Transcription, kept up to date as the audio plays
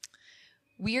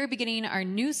We are beginning our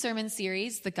new sermon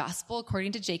series, The Gospel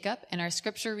According to Jacob, and our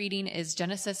scripture reading is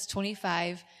Genesis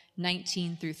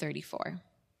 25:19 through 34.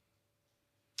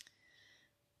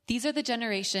 These are the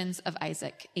generations of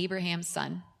Isaac, Abraham's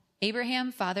son.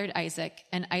 Abraham fathered Isaac,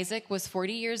 and Isaac was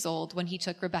 40 years old when he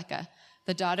took Rebekah,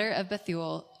 the daughter of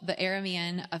Bethuel, the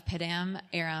Aramean of Padam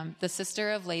Aram, the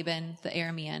sister of Laban, the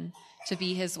Aramean, to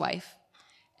be his wife.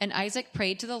 And Isaac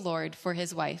prayed to the Lord for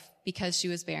his wife, because she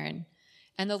was barren.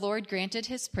 And the Lord granted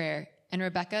his prayer, and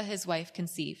Rebekah his wife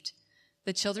conceived.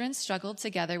 The children struggled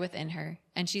together within her,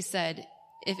 and she said,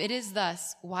 "If it is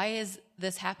thus, why is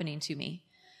this happening to me?"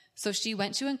 So she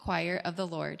went to inquire of the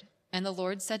Lord, and the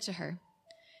Lord said to her,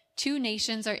 "Two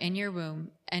nations are in your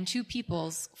womb, and two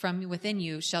peoples from within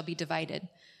you shall be divided.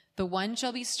 The one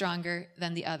shall be stronger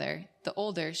than the other, the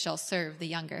older shall serve the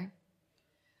younger."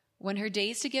 When her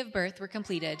days to give birth were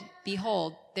completed,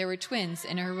 behold, there were twins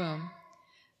in her womb.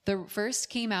 The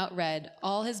first came out red,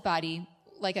 all his body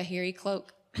like a hairy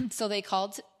cloak. So they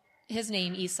called his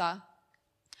name Esau.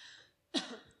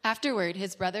 Afterward,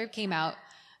 his brother came out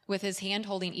with his hand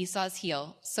holding Esau's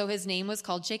heel. So his name was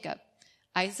called Jacob.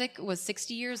 Isaac was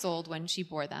 60 years old when she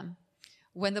bore them.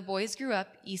 When the boys grew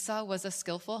up, Esau was a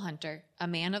skillful hunter, a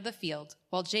man of the field,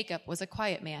 while Jacob was a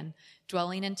quiet man,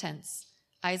 dwelling in tents.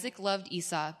 Isaac loved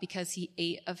Esau because he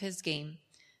ate of his game,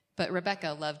 but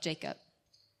Rebekah loved Jacob.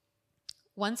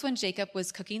 Once when Jacob was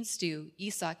cooking stew,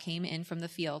 Esau came in from the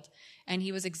field, and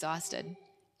he was exhausted.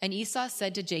 And Esau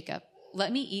said to Jacob,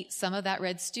 "Let me eat some of that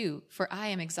red stew, for I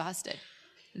am exhausted."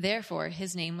 Therefore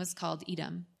his name was called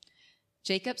Edom.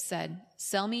 Jacob said,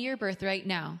 "Sell me your birthright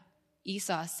now."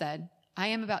 Esau said, "I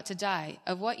am about to die.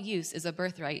 Of what use is a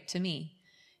birthright to me?"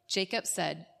 Jacob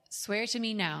said, "Swear to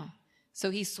me now."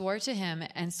 So he swore to him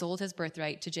and sold his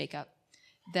birthright to Jacob.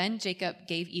 Then Jacob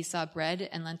gave Esau bread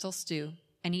and lentil stew,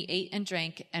 and he ate and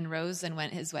drank and rose and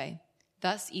went his way.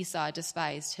 Thus Esau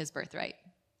despised his birthright.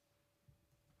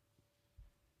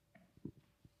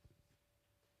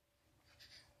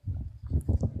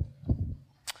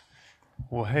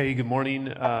 Well, hey, good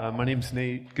morning. My name's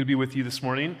Nate. Good to be with you this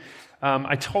morning.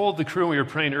 I told the crew when we were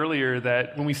praying earlier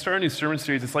that when we start a new sermon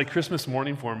series, it's like Christmas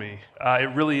morning for me.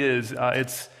 It really is.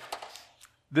 It's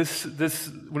this.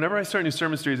 Whenever I start a new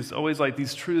sermon series, it's always like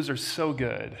these truths are so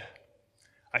good.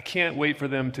 I can't wait for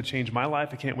them to change my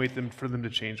life. I can't wait for them to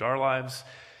change our lives.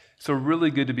 So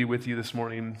really good to be with you this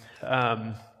morning.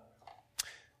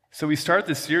 So we start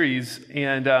this series,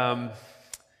 and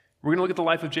we're going to look at the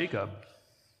life of Jacob.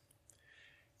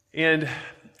 And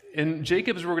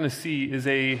Jacob, as we're going to see, is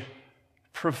a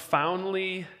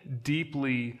profoundly,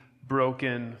 deeply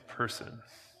broken person.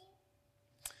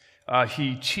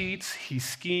 He cheats, he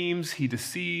schemes, he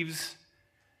deceives,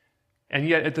 and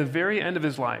yet at the very end of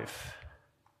his life,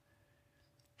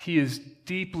 he is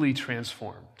deeply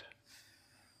transformed.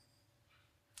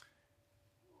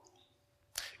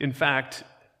 In fact,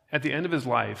 at the end of his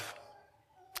life,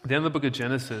 at the end of the book of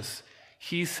Genesis,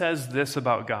 he says this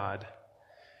about God.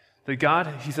 That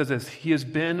God, he says this, "He has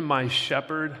been my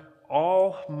shepherd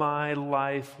all my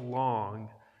life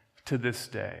long to this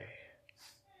day."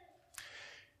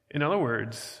 In other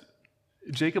words,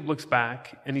 Jacob looks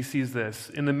back and he sees this.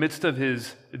 In the midst of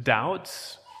his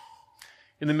doubts,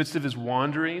 in the midst of his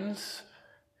wanderings,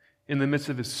 in the midst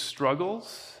of his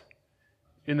struggles,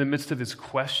 in the midst of his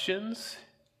questions,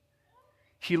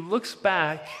 he looks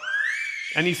back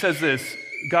and he says this,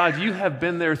 "God, you have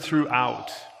been there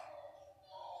throughout."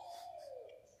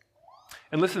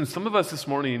 And listen, some of us this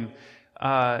morning,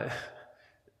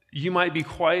 you might be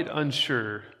quite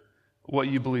unsure what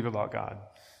you believe about God.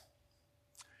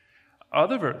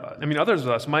 Others of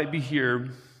us might be here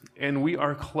and we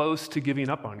are close to giving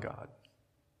up on God.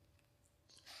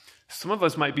 Some of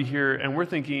us might be here and we're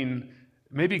thinking,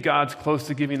 maybe God's close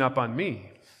to giving up on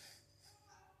me.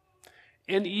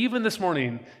 And even this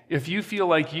morning, if you feel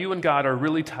like you and God are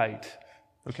really tight,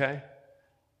 okay,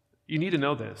 you need to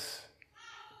know this,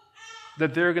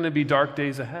 that there are going to be dark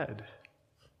days ahead.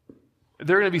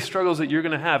 There are going to be struggles that you're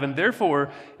going to have. And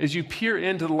therefore, as you peer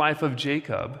into the life of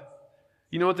Jacob,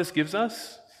 you know what this gives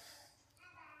us?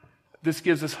 This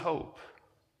gives us hope.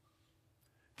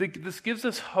 This gives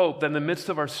us hope that in the midst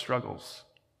of our struggles,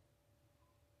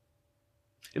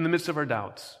 in the midst of our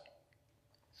doubts,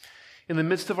 in the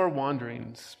midst of our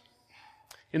wanderings,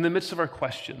 in the midst of our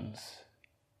questions,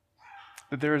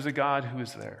 that there is a God who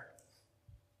is there.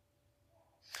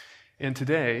 And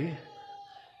today,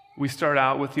 we start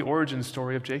out with the origin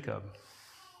story of Jacob.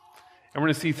 And we're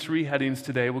going to see three headings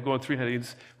today. We'll go on three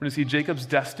headings. We're going to see Jacob's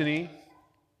destiny,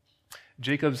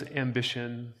 Jacob's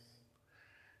ambition,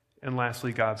 and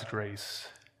lastly, God's grace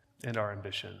and our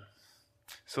ambition.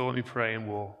 So let me pray and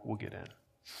we'll get in.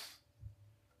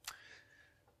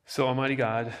 So, Almighty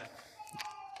God,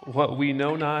 what we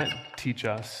know not, teach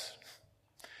us.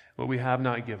 What we have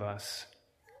not, give us.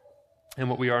 And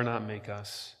what we are not, make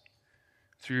us.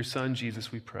 Through your Son,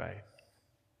 Jesus, we pray.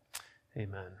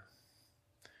 Amen.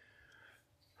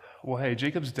 Well, hey,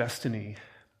 Jacob's destiny,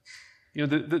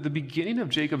 the beginning of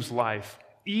Jacob's life,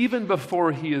 even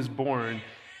before he is born,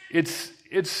 it's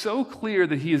so clear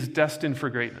that he is destined for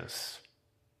greatness.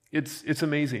 It's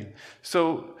amazing.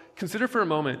 So consider for a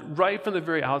moment, right from the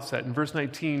very outset, in verse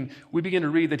 19, we begin to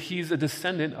read that he's a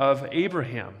descendant of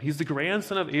Abraham. He's the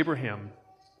grandson of Abraham.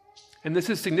 And this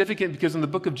is significant because in the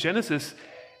book of Genesis,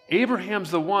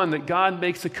 Abraham's the one that God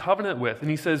makes a covenant with. And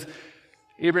he says,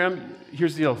 Abraham,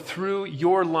 here's the deal. Through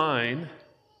your line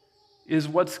is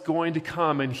what's going to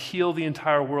come and heal the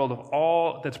entire world of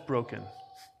all that's broken.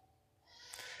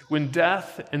 When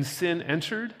death and sin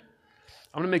entered,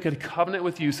 I'm going to make a covenant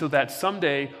with you so that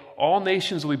someday all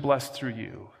nations will be blessed through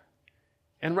you.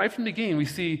 And right from the beginning, we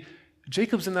see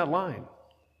Jacob's in that line.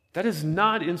 That is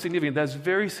not insignificant. That's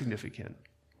very significant.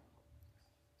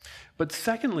 But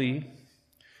secondly,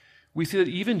 we see that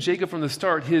even Jacob from the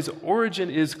start, his origin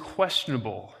is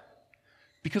questionable.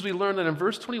 Because we learn that in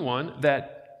verse 21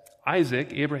 that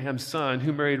Isaac, Abraham's son,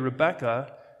 who married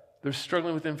Rebekah, they're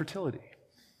struggling with infertility.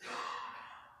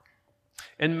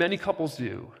 And many couples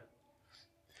do.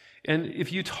 And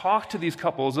if you talk to these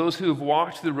couples, those who have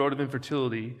walked the road of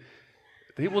infertility,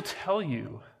 they will tell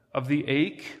you of the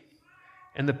ache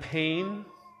and the pain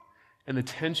and the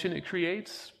tension it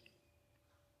creates.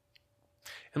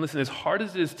 And listen, as hard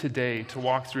as it is today to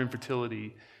walk through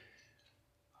infertility,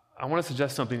 I want to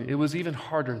suggest something. It was even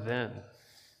harder then.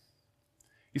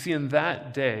 You see, in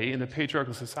that day, in a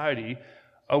patriarchal society,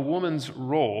 a woman's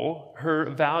role, her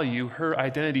value, her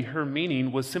identity, her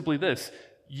meaning was simply this: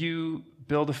 you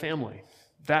build a family.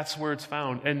 That's where it's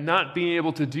found. And not being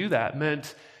able to do that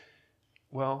meant,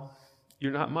 well,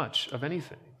 you're not much of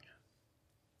anything.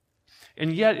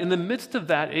 And yet, in the midst of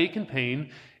that ache and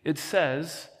pain, it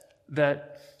says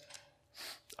that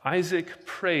Isaac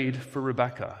prayed for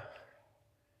Rebekah.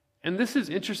 And this is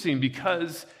interesting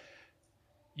because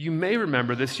you may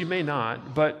remember this, you may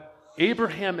not, but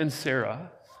Abraham and Sarah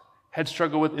had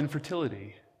struggled with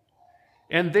infertility.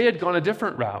 And they had gone a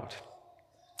different route.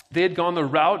 They had gone the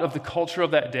route of the culture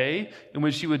of that day, in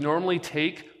which you would normally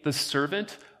take the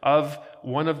servant of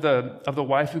one of the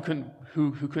wife who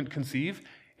couldn't conceive,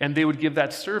 and they would give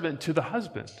that servant to the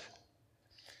husband.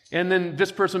 And then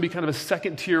this person would be kind of a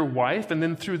second-tier wife, and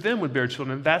then through them would bear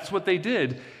children. And that's what they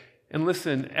did. And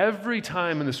listen, every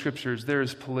time in the Scriptures there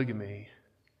is polygamy,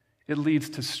 it leads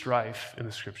to strife in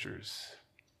the Scriptures.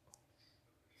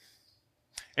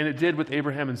 And it did with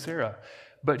Abraham and Sarah.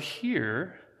 But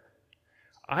here,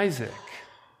 Isaac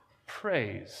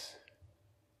prays.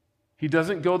 He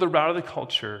doesn't go the route of the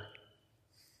culture.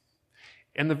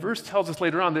 And the verse tells us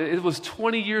later on that it was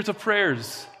 20 years of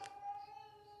prayers.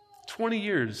 20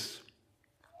 years.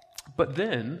 But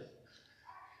then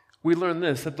we learn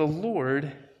this, that the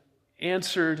Lord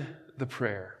answered the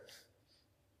prayer.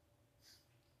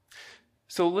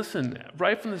 So listen,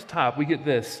 right from the top, we get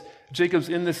this. Jacob's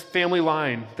in this family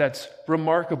line that's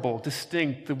remarkable,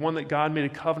 distinct, the one that God made a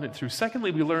covenant through.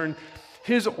 Secondly, we learn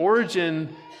his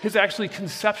origin, his actually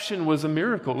conception was a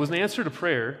miracle. It was an answer to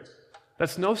prayer.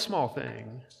 That's no small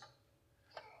thing.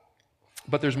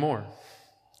 But there's more.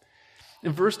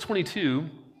 In verse 22,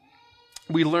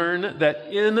 we learn that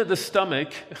in the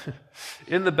stomach,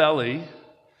 in the belly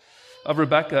of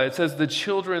Rebekah, it says the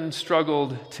children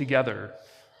struggled together.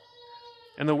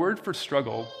 And the word for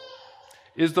struggle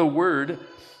is the word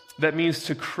that means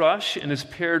to crush and is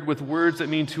paired with words that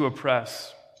mean to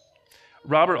oppress.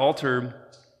 Robert Alter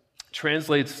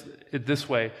translates it this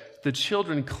way: the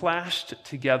children clashed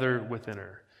together within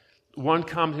her. One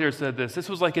commentator said this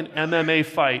was like an MMA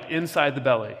fight inside the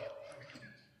belly.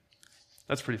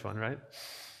 That's pretty fun, right?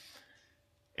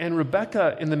 And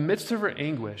Rebekah, in the midst of her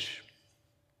anguish,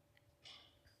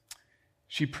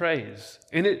 she prays.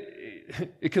 And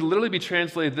it could literally be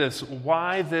translated this: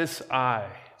 why this I?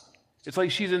 It's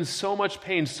like she's in so much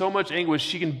pain, so much anguish,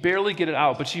 she can barely get it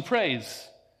out, but she prays.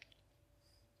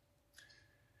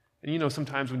 And you know,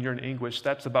 sometimes when you're in anguish,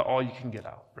 that's about all you can get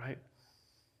out, right?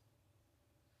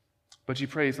 But she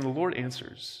prays, and the Lord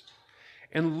answers.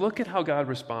 And look at how God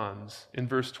responds in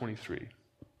verse 23.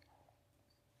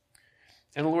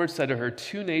 And the Lord said to her,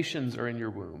 2 nations are in your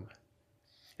womb,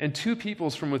 and 2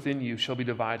 peoples from within you shall be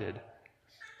divided.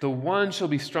 The one shall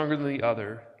be stronger than the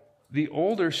other. The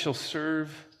older shall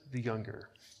serve the younger.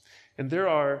 And there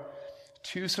are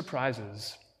 2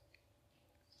 surprises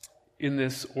in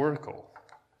this oracle.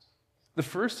 The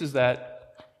first is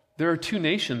that there are 2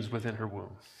 nations within her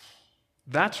womb.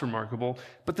 That's remarkable.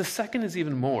 But the second is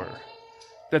even more,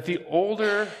 that the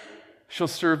older shall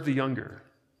serve the younger.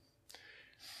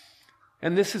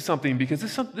 And this is something, because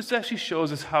this actually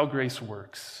shows us how grace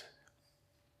works.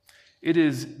 It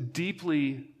is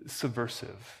deeply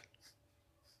subversive.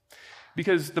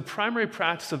 Because the primary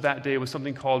practice of that day was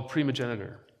something called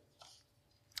primogeniture,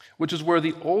 which is where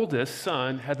the oldest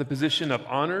son had the position of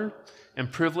honor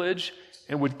and privilege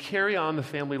and would carry on the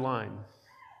family line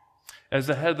as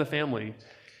the head of the family.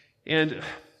 And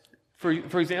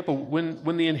for example,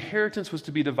 when the inheritance was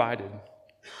to be divided,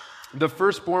 the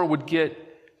firstborn would get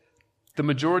the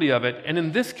majority of it. And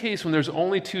in this case, when there's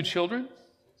only 2 children,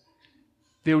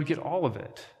 they would get all of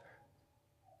it.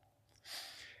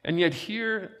 And yet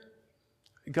here,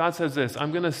 God says this: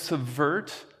 I'm going to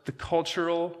subvert the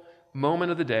cultural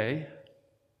moment of the day,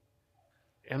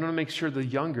 and I'm going to make sure the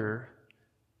younger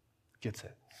gets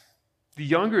it. The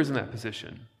younger is in that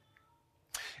position.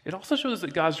 It also shows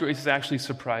that God's grace is actually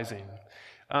surprising.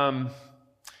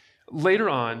 Later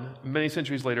on, many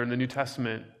centuries later in the New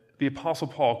Testament, the Apostle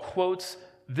Paul quotes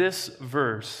this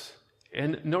verse,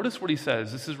 and notice what he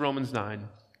says. This is Romans 9.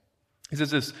 He says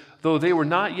this: though they were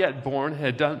not yet born,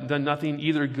 had done nothing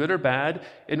either good or bad,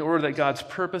 in order that God's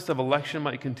purpose of election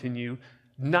might continue,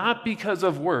 not because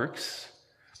of works,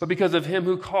 but because of him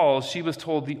who calls, she was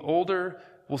told, the older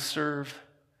will serve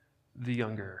the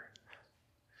younger.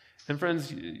 And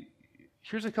friends,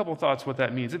 here's a couple thoughts what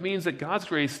that means. It means that God's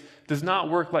grace does not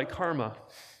work like karma.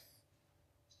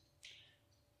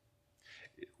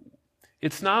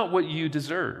 It's not what you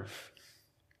deserve.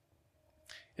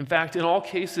 In fact, in all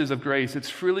cases of grace, it's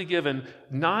freely given,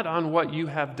 not on what you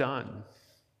have done.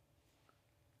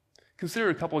 Consider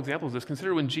a couple examples of this.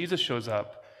 Consider when Jesus shows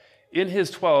up. In his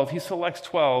 12, he selects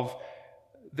 12.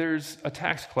 There's a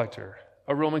tax collector,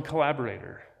 a Roman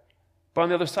collaborator. But on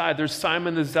the other side, there's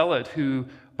Simon the Zealot, who,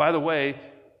 by the way,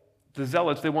 the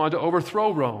Zealots, they wanted to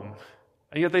overthrow Rome.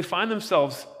 And yet they find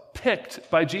themselves picked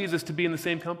by Jesus to be in the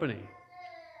same company.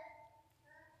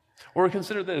 Or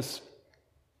consider this,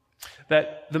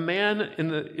 that the man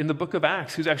in the book of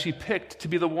Acts who's actually picked to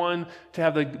be the one to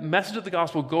have the message of the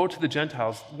gospel go to the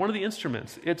Gentiles, one of the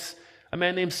instruments, it's a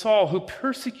man named Saul who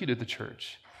persecuted the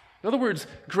church. In other words,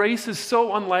 grace is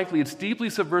so unlikely, it's deeply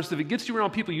subversive, it gets you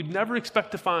around people you'd never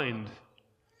expect to find.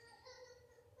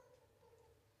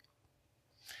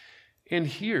 And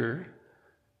here,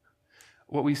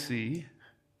 what we see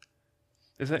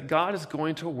is that God is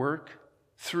going to work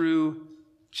through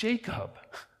Jacob,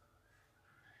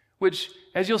 which,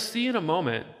 as you'll see in a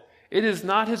moment, it is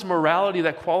not his morality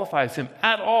that qualifies him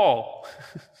at all.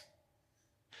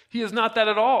 He is not that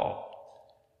at all.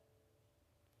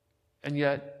 And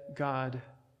yet, God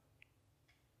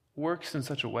works in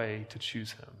such a way to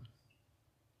choose him.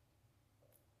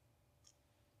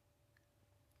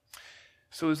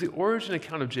 So as the origin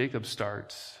account of Jacob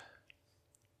starts,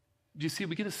 do you see,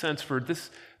 we get a sense for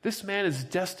this man is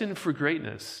destined for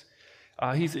greatness.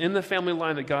 He's in the family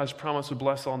line that God's promised would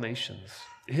bless all nations.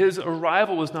 His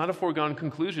arrival was not a foregone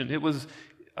conclusion. It was,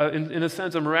 in a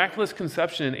sense, a miraculous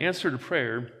conception, an answer to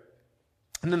prayer.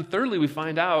 And then thirdly, we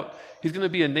find out he's going to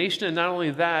be a nation, and not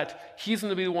only that, he's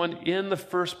going to be the one in the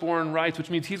firstborn rights, which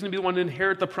means he's going to be the one to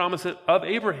inherit the promise of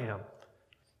Abraham.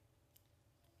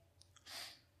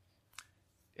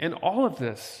 And all of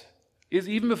this is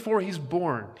even before he's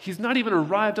born. He's not even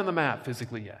arrived on the map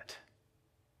physically yet.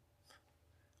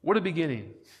 What a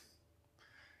beginning.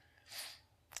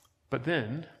 But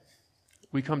then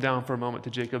we come down for a moment to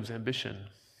Jacob's ambition.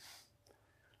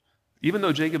 Even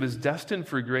though Jacob is destined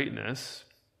for greatness,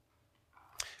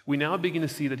 we now begin to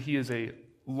see that he is a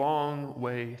long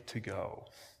way to go.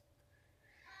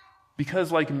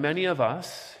 Because like many of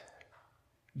us,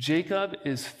 Jacob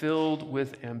is filled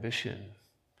with ambition.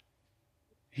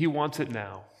 He wants it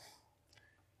now.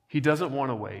 He doesn't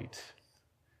want to wait.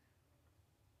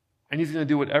 And he's going to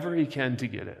do whatever he can to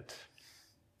get it.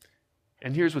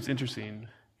 And here's what's interesting.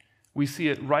 We see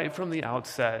it right from the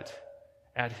outset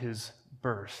at his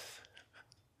birth.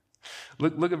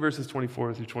 Look at verses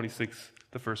 24 through 26,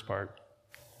 the first part.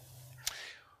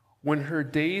 When her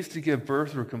days to give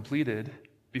birth were completed,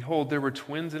 behold, there were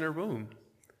twins in her womb.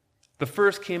 The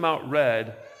first came out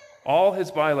red, all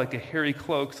his body like a hairy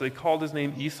cloak, so they called his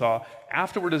name Esau.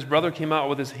 Afterward, his brother came out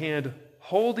with his hand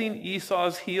holding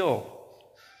Esau's heel.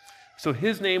 So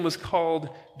his name was called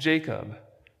Jacob.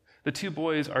 The two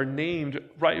boys are named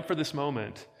right for this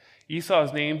moment. Esau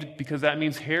is named because that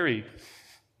means hairy.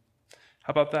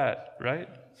 How about that, right?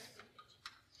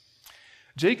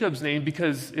 Jacob's named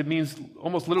because it means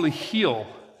almost literally heel.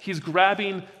 He's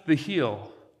grabbing the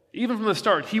heel. Even from the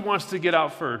start, he wants to get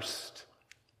out first.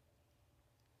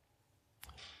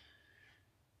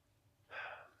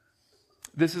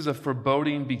 this is a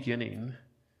foreboding beginning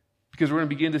because we're going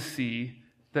to begin to see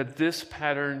that this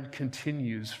pattern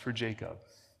continues for Jacob.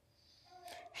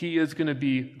 He is going to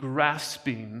be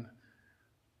grasping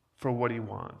for what he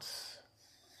wants.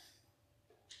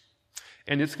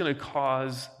 And it's going to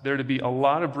cause there to be a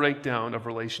lot of breakdown of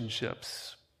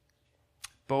relationships,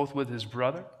 both with his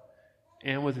brother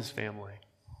and with his family.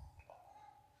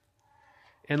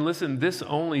 And listen, this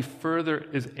only further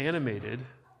is animated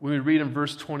when we read in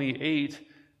verse 28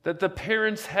 that the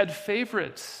parents had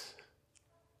favorites.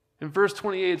 In verse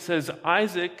 28 it says,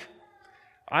 Isaac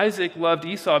loved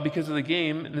Esau because of the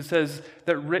game, and it says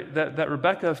that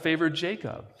Rebekah favored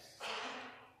Jacob.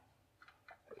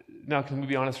 Now, can we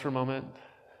be honest for a moment?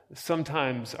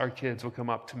 Sometimes our kids will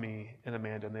come up to me and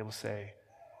Amanda and they will say,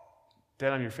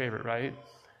 Dad, I'm your favorite, right?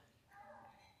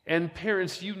 And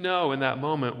parents, you know in that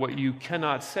moment what you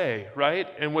cannot say, right?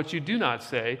 And what you do not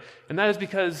say. And that is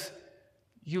because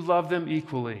you love them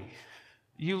equally.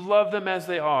 You love them as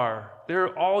they are.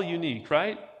 They're all unique,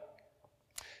 right?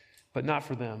 But not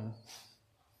for them.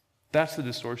 That's the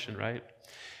distortion, right?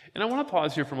 And I want to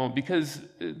pause here for a moment because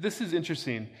this is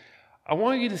interesting. I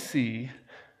want you to see,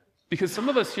 because some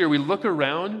of us here, we look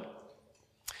around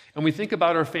and we think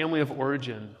about our family of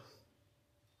origin.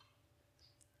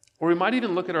 Or we might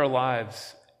even look at our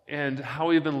lives and how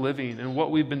we've been living and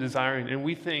what we've been desiring, and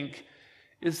we think,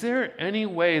 is there any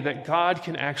way that God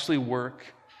can actually work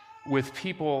with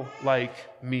people like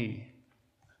me?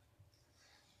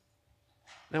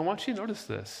 Now, I want you to notice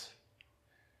this.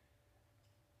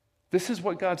 This is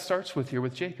what God starts with here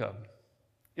with Jacob.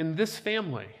 In this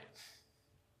family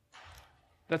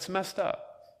that's messed up.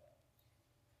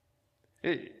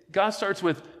 God starts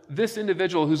with this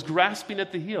individual who's grasping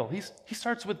at the heel. He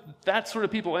starts with that sort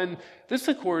of people. And this,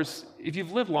 of course, if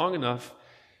you've lived long enough,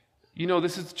 you know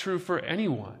this is true for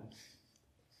anyone.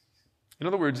 In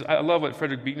other words, I love what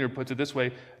Frederick Buechner puts it this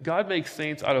way: God makes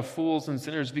saints out of fools and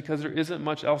sinners because there isn't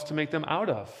much else to make them out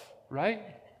of, right?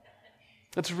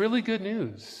 That's really good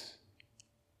news.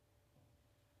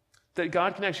 That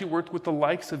God can actually work with the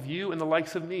likes of you and the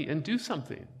likes of me and do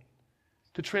something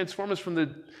to transform us from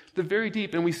the very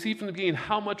deep. And we see from the beginning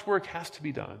how much work has to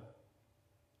be done.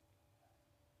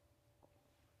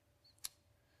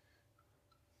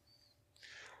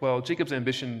 Well, Jacob's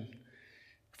ambition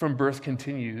from birth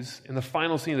continues. In the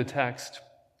final scene of the text,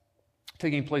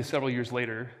 taking place several years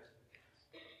later,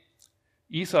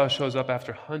 Esau shows up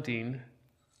after hunting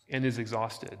and is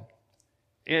exhausted.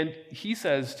 And he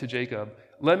says to Jacob,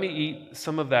 let me eat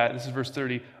some of that, this is verse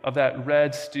 30, of that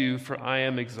red stew, for I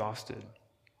am exhausted.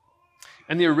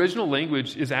 And the original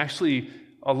language is actually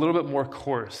a little bit more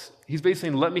coarse. He's basically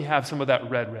saying, let me have some of that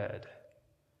red.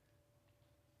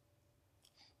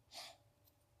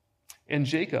 And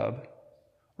Jacob,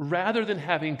 rather than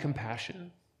having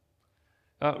compassion,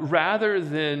 rather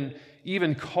than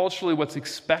even culturally what's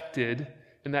expected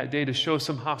in that day to show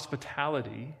some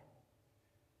hospitality,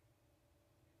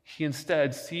 he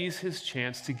instead sees his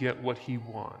chance to get what he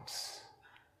wants.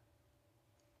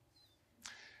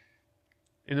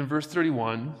 And in verse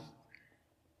 31,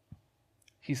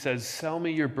 he says, sell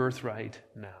me your birthright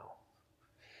now.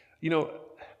 You know,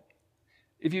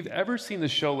 if you've ever seen the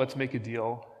show Let's Make a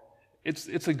Deal,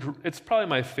 it's probably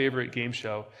my favorite game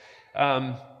show.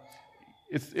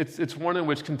 It's one in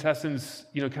which contestants,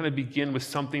 kind of begin with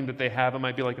something that they have. It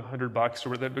might be like $100,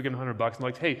 or they're getting $100, and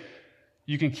like, hey,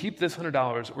 you can keep this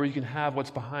 $100, or you can have what's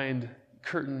behind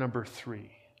curtain number 3,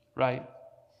 right?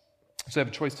 So they have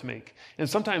a choice to make. And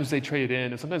sometimes they trade it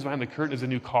in, and sometimes behind the curtain is a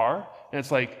new car, and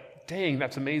it's like, dang,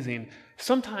 that's amazing.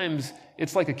 Sometimes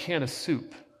it's like a can of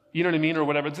soup, you know what I mean, or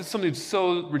whatever. It's just something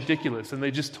so ridiculous, and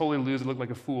they just totally lose and look like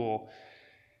a fool.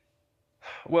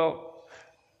 Well,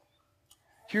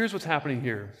 here's what's happening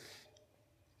here.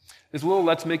 This little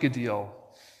let's make a deal.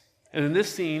 And in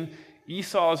this scene,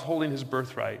 Esau is holding his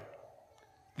birthright,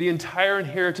 the entire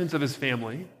inheritance of his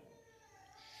family.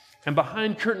 And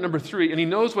behind curtain number 3, and he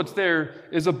knows what's there,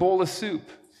 is a bowl of soup.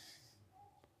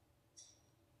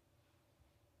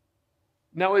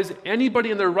 Now, is anybody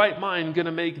in their right mind going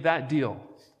to make that deal?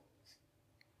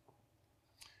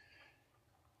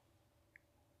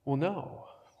 Well, no.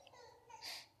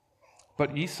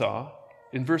 But Esau,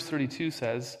 in verse 32,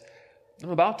 says, I'm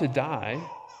about to die.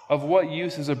 Of what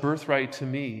use is a birthright to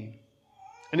me?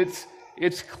 And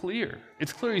it's clear.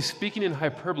 It's clear he's speaking in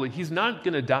hyperbole. He's not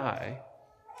going to die,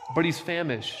 but he's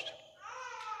famished.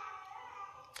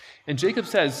 And Jacob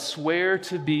says, swear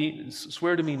to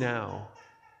me now.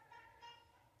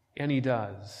 And he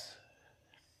does.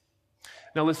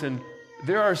 Now listen,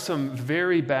 there are some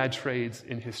very bad trades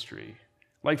in history.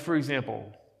 Like, for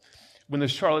example, when the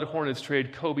Charlotte Hornets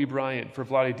traded Kobe Bryant for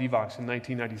Vlade Divac in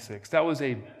 1996. That was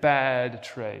a bad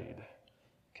trade,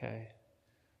 okay?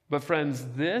 But friends,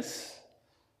 this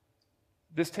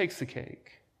takes the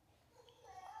cake.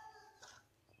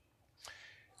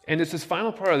 And it's this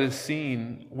final part of this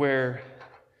scene where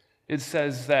it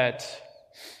says that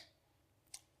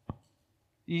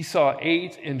Esau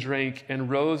ate and drank and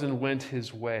rose and went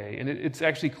his way. And it's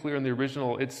actually clear in the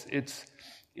original.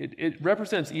 It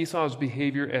represents Esau's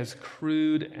behavior as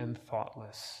crude and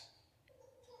thoughtless.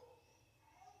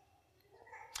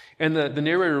 And the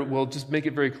narrator will just make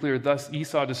it very clear, thus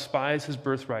Esau despised his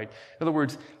birthright. In other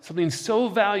words, something so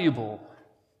valuable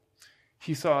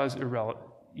he saw as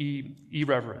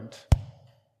irreverent.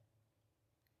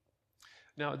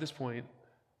 Now, at this point,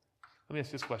 let me ask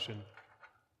this question.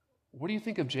 What do you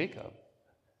think of Jacob?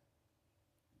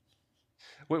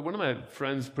 One of my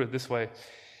friends put it this way.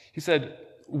 He said,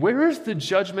 where is the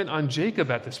judgment on Jacob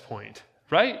at this point,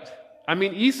 right? I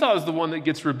mean, Esau is the one that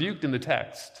gets rebuked in the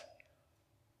text.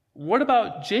 What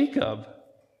about Jacob?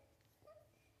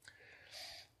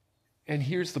 And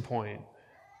here's the point.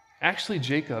 Actually,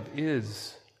 Jacob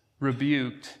is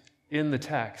rebuked in the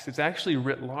text. It's actually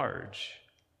writ large.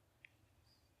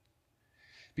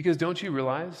 Because don't you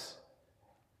realize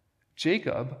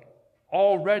Jacob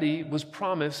already was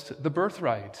promised the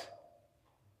birthright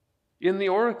in the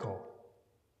oracle.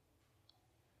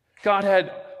 God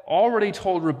had already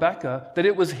told Rebekah that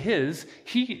it was his.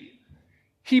 He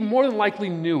more than likely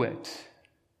knew it.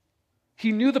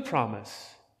 He knew the promise.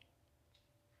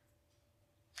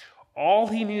 All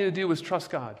he needed to do was trust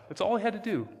God. That's all he had to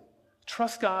do.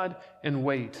 Trust God and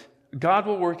wait. God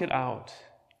will work it out.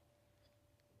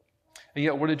 And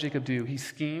yet, what did Jacob do? He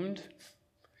schemed.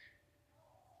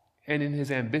 And in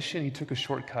his ambition, he took a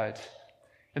shortcut.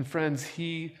 And friends,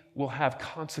 he will have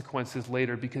consequences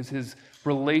later because his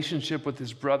relationship with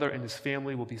his brother and his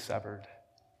family will be severed.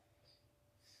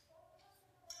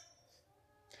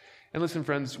 And listen,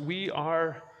 friends, we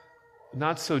are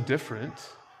not so different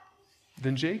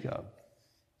than Jacob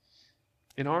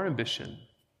in our ambition.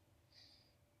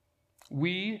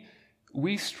 We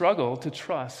struggle to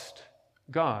trust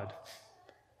God.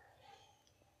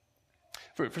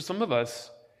 For some of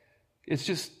us, it's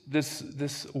just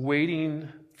this waiting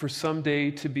for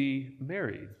someday to be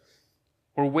married,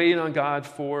 or waiting on God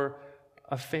for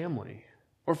a family.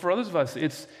 Or for others of us,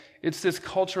 it's this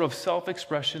culture of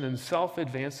self-expression and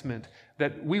self-advancement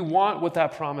that we want what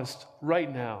that promised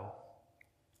right now.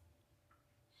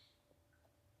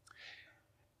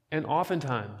 And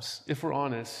oftentimes, if we're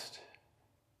honest,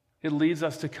 it leads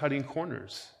us to cutting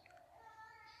corners.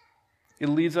 It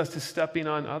leads us to stepping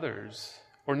on others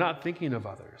or not thinking of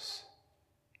others.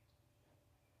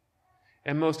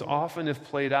 And most often, if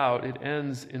played out, it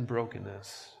ends in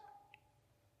brokenness.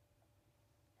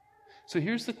 So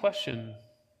here's the question.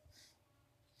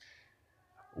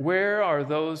 Where are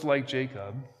those like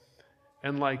Jacob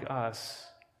and like us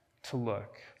to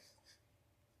look?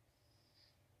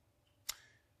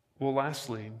 Well,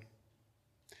 lastly,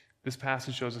 this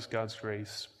passage shows us God's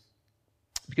grace.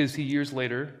 Because years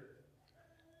later,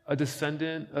 a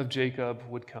descendant of Jacob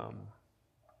would come.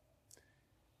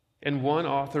 And one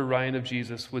author, writing of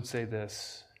Jesus, would say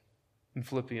this in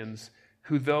Philippians,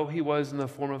 who though he was in the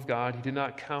form of God, he did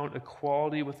not count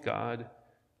equality with God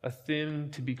a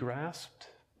thing to be grasped,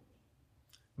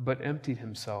 but emptied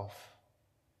himself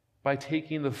by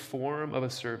taking the form of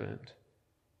a servant,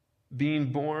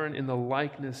 being born in the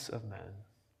likeness of men.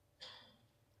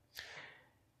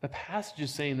 The passage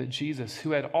is saying that Jesus,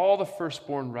 who had all the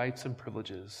firstborn rights and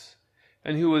privileges,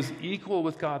 and who was equal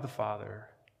with God the Father,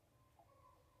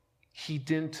 he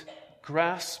didn't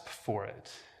grasp for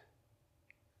it.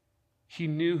 He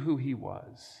knew who he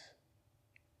was.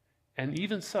 And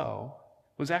even so,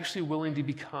 was actually willing to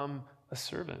become a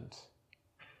servant,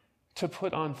 to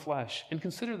put on flesh. And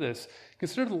consider this.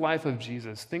 Consider the life of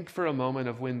Jesus. Think for a moment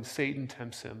of when Satan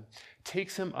tempts him,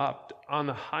 takes him up on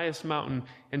the highest mountain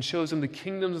and shows him the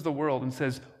kingdoms of the world and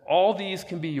says, all these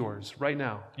can be yours right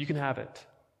now. You can have it.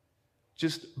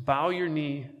 Just bow your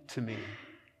knee to me.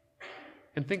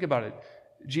 And think about it.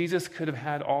 Jesus could have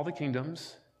had all the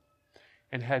kingdoms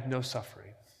and had no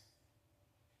suffering.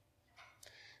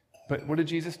 But what did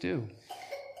Jesus do?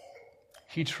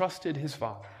 He trusted his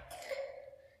Father.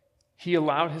 He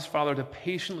allowed his Father to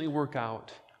patiently work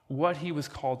out what he was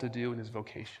called to do in his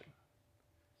vocation.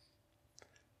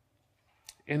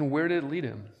 And where did it lead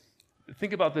him?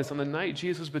 Think about this. On the night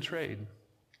Jesus was betrayed,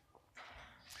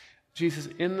 Jesus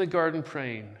in the garden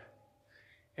praying.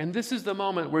 And this is the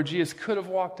moment where Jesus could have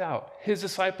walked out. His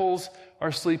disciples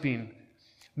are sleeping.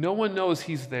 No one knows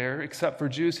he's there except for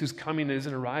Jews whose coming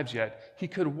isn't arrived yet. He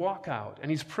could walk out,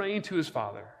 and he's praying to his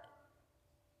Father.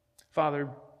 Father,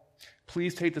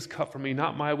 please take this cup from me.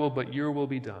 Not my will, but your will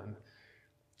be done.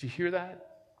 Do you hear that?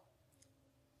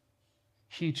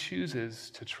 He chooses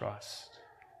to trust.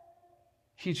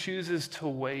 He chooses to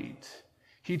wait.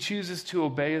 He chooses to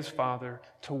obey his Father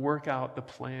to work out the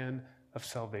plan of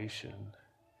salvation.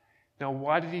 Now,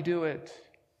 why did he do it?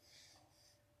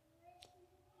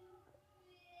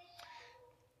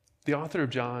 The author of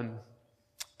John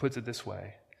puts it this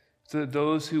way: so that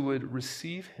those who would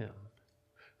receive him,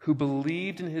 who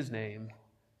believed in his name,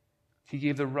 he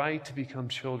gave the right to become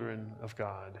children of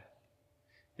God.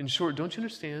 In short, don't you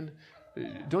understand?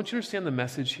 Don't you understand the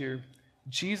message here?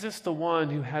 Jesus, the one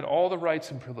who had all the rights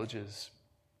and privileges,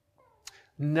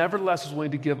 nevertheless was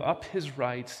willing to give up his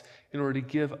rights in order to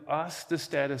give us the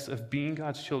status of being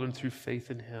God's children through faith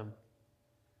in him.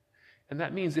 And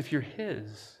that means if you're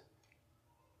his,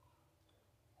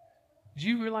 do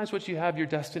you realize what you have your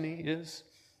destiny is?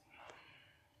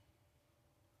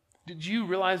 Did you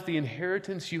realize the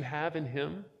inheritance you have in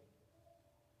him?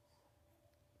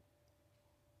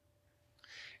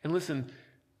 And listen,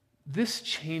 this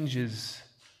changes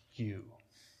you.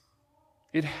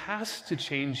 It has to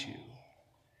change you.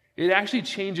 It actually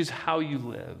changes how you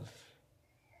live.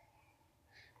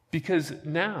 Because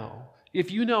now,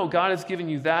 if you know God has given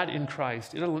you that in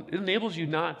Christ, it enables you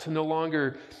not to no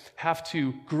longer have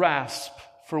to grasp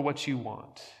for what you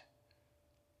want,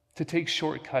 to take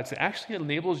shortcuts. It actually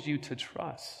enables you to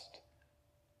trust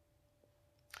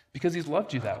because he's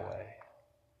loved you that way.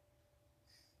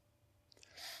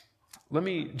 Let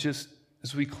me just,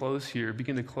 as we close here,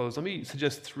 begin to close, let me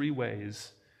suggest 3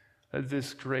 ways that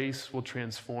this grace ought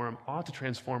to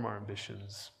transform our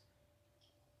ambitions.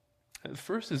 The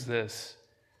first is this: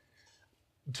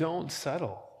 don't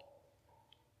settle.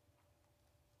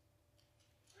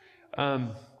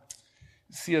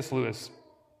 C.S. Lewis,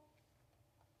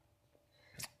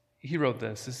 he wrote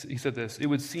this. He said this: it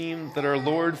would seem that our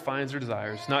Lord finds our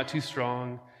desires not too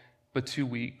strong, but too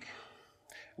weak.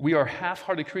 We are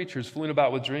half-hearted creatures fooling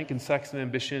about with drink and sex and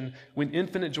ambition when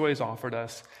infinite joy is offered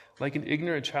us, like an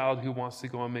ignorant child who wants to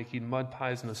go on making mud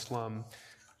pies in a slum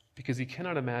because he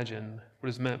cannot imagine what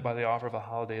is meant by the offer of a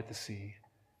holiday at the sea.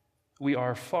 We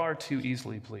are far too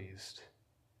easily pleased.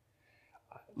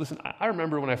 Listen, I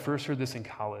remember when I first heard this in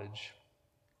college,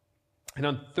 and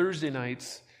on Thursday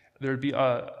nights, there would be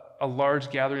a large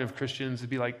gathering of Christians. It'd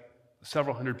be like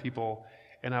several hundred people,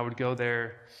 and I would go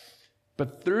there.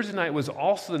 But Thursday night was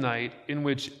also the night in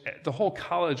which the whole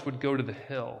college would go to the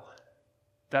Hill.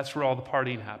 That's where all the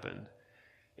partying happened.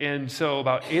 And so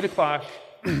about 8 o'clock,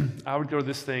 I would go to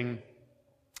this thing.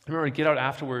 I remember I'd get out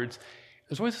afterwards.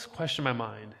 There's always this question in my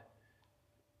mind: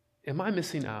 am I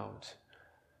missing out?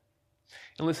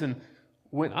 And listen,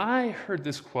 when I heard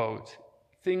this quote,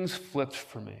 things flipped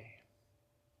for me.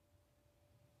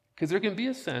 Because there can be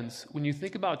a sense when you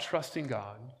think about trusting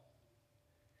God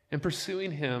and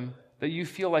pursuing him that you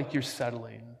feel like you're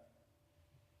settling.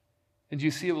 And do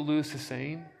you see what Lewis is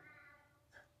saying?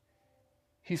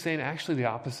 He's saying actually the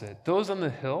opposite. Those on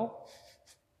the hill,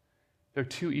 they're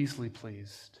too easily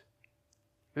pleased.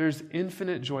 There's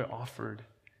infinite joy offered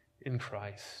in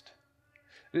Christ.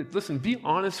 Listen, be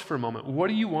honest for a moment. What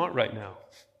do you want right now?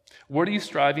 What are you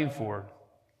striving for?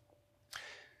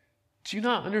 Do you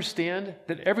not understand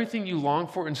that everything you long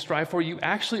for and strive for, you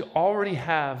actually already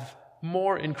have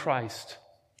more in Christ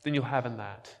than you'll have in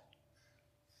that?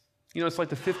 You know, it's like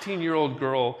the 15-year-old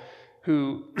girl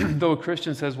who, though a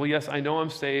Christian, says, well, yes, I know I'm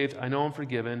saved, I know I'm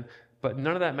forgiven, but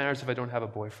none of that matters if I don't have a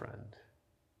boyfriend.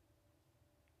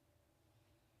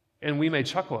 And we may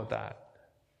chuckle at that,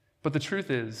 but the truth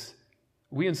is,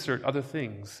 we insert other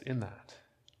things in that.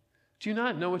 Do you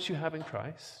not know what you have in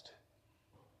Christ?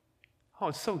 Oh,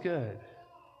 it's so good.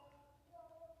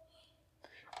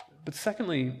 But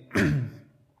secondly,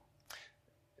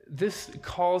 this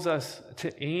calls us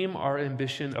to aim our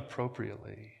ambition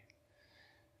appropriately.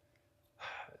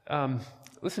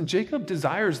 Listen, Jacob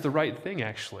desires the right thing,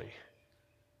 actually.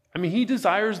 I mean, he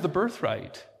desires the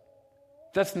birthright.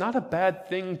 That's not a bad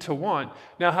thing to want.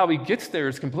 Now, how he gets there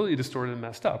is completely distorted and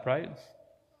messed up, right?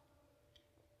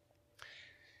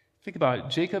 Think about it.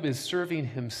 Jacob is serving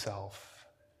himself.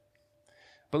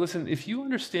 But listen, if you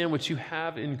understand what you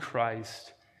have in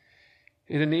Christ,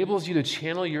 it enables you to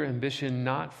channel your ambition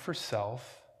not for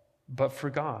self, but for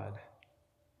God.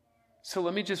 So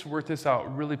let me just work this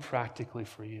out really practically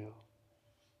for you.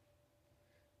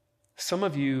 Some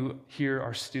of you here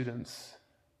are students.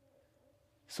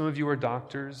 Some of you are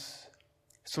doctors.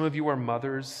 Some of you are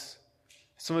mothers.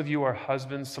 Some of you are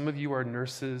husbands. Some of you are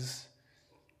nurses.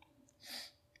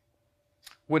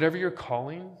 whatever you're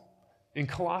calling, in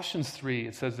Colossians 3,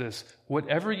 it says this,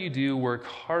 whatever you do, work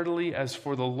heartily as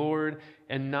for the Lord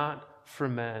and not for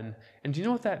men. And do you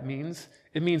know what that means?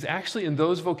 It means actually in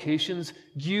those vocations,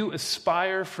 you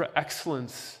aspire for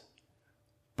excellence.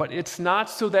 But it's not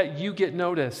so that you get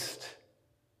noticed.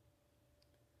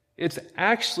 It's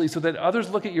actually so that others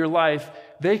look at your life,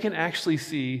 they can actually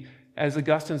see, as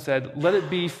Augustine said, let it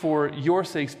be for your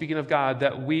sake, speaking of God,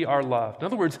 that we are loved. In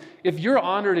other words, if you're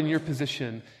honored in your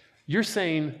position, you're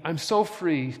saying, I'm so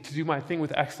free to do my thing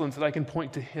with excellence that I can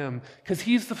point to him because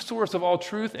he's the source of all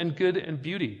truth and good and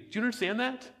beauty. Do you understand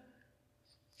that?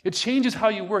 It changes how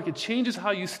you work. It changes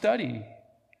how you study.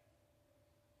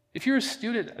 If you're a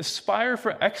student, aspire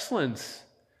for excellence,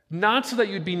 not so that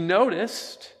you'd be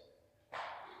noticed.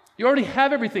 You already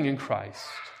have everything in Christ,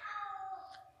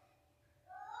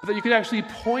 but that you could actually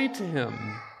point to him.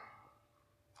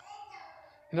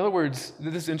 In other words,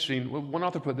 this is interesting. One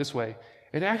author put it this way.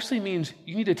 It actually means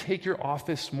you need to take your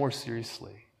office more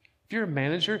seriously. If you're a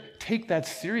manager, take that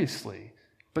seriously.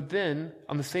 But then,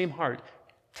 on the same heart,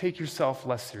 take yourself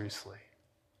less seriously.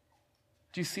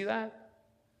 Do you see that?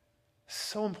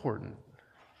 So important.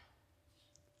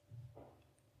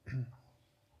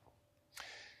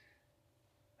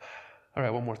 All right,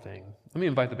 one more thing. Let me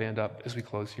invite the band up as we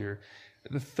close here.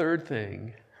 The third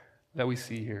thing that we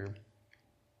see here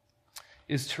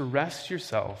is to rest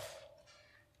yourself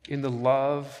in the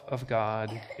love of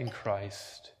God in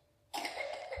Christ.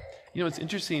 You know, it's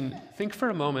interesting. Think for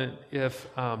a moment if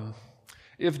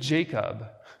Jacob,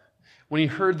 when he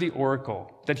heard the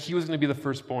oracle that he was going to be the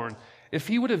firstborn, if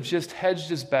he would have just hedged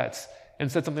his bets and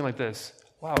said something like this,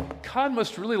 wow, God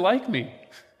must really like me.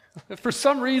 For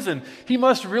some reason, he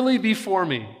must really be for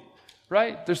me,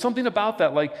 right? There's something about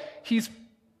that, like he's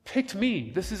picked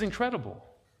me. This is incredible.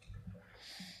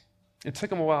 It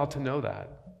took him a while to know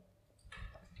that.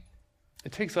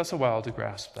 It takes us a while to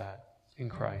grasp that in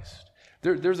Christ.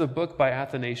 There's a book by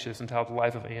Athanasius entitled The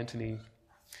Life of Antony.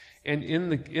 And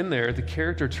in there, the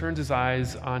character turns his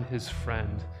eyes on his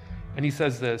friend. And he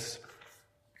says this,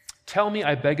 tell me,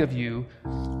 I beg of you,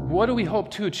 what do we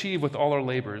hope to achieve with all our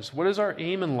labors? What is our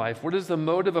aim in life? What is the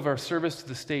motive of our service to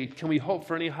the state? Can we hope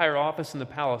for any higher office in the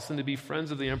palace than to be friends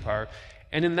of the empire?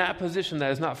 And in that position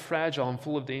that is not fragile and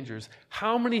full of dangers,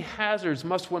 how many hazards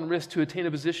must one risk to attain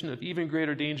a position of even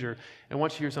greater danger? And I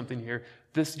want you to hear something here.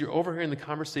 You're overhearing the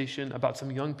conversation about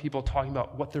some young people talking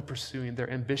about what they're pursuing, their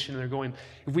ambition, and they're going,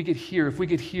 if we get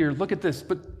here, look at this.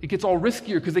 But it gets all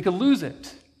riskier because they could lose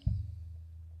it.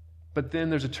 But then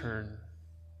there's a turn.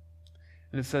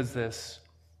 And it says this,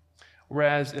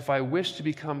 whereas if I wish to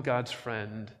become God's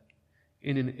friend,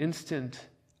 in an instant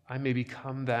I may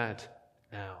become that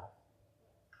now.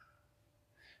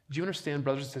 Do you understand,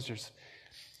 brothers and sisters?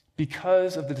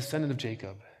 Because of the descendant of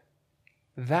Jacob,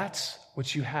 that's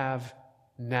what you have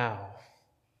now.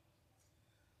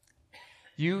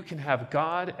 You can have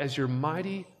God as your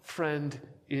mighty friend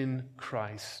in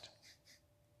Christ.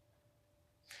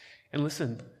 And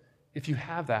listen, if you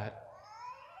have that,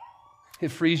 it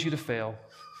frees you to fail.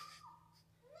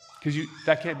 Because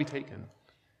that can't be taken.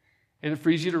 And it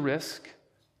frees you to risk.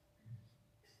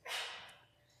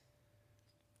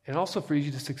 It also frees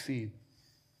you to succeed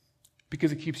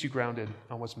because it keeps you grounded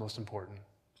on what's most important.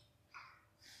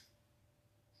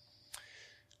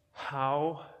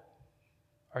 How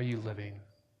are you living?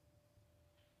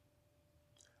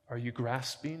 Are you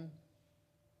grasping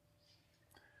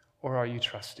or are you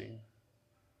trusting?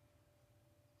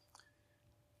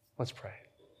 Let's pray.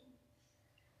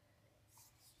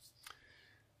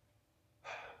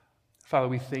 Father,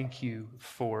 we thank you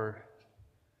for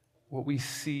what we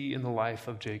see in the life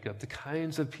of Jacob, the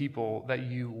kinds of people that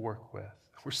you work with.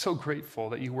 We're so grateful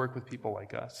that you work with people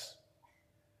like us.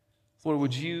 Lord,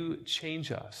 would you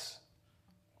change us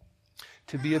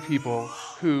to be a people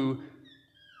who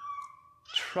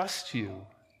trust you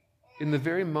in the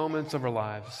very moments of our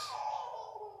lives,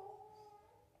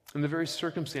 in the very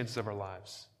circumstances of our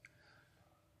lives.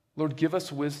 Lord, give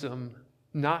us wisdom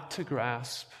not to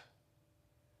grasp,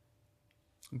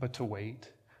 but to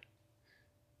wait.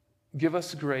 Give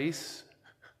us grace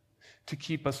to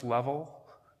keep us level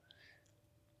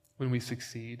when we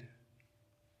succeed,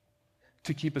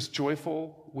 to keep us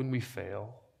joyful when we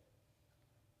fail,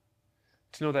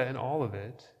 to know that in all of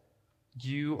it,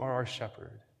 you are our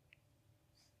shepherd.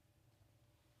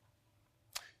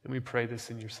 And we pray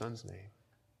this in your Son's name.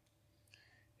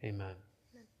 Amen.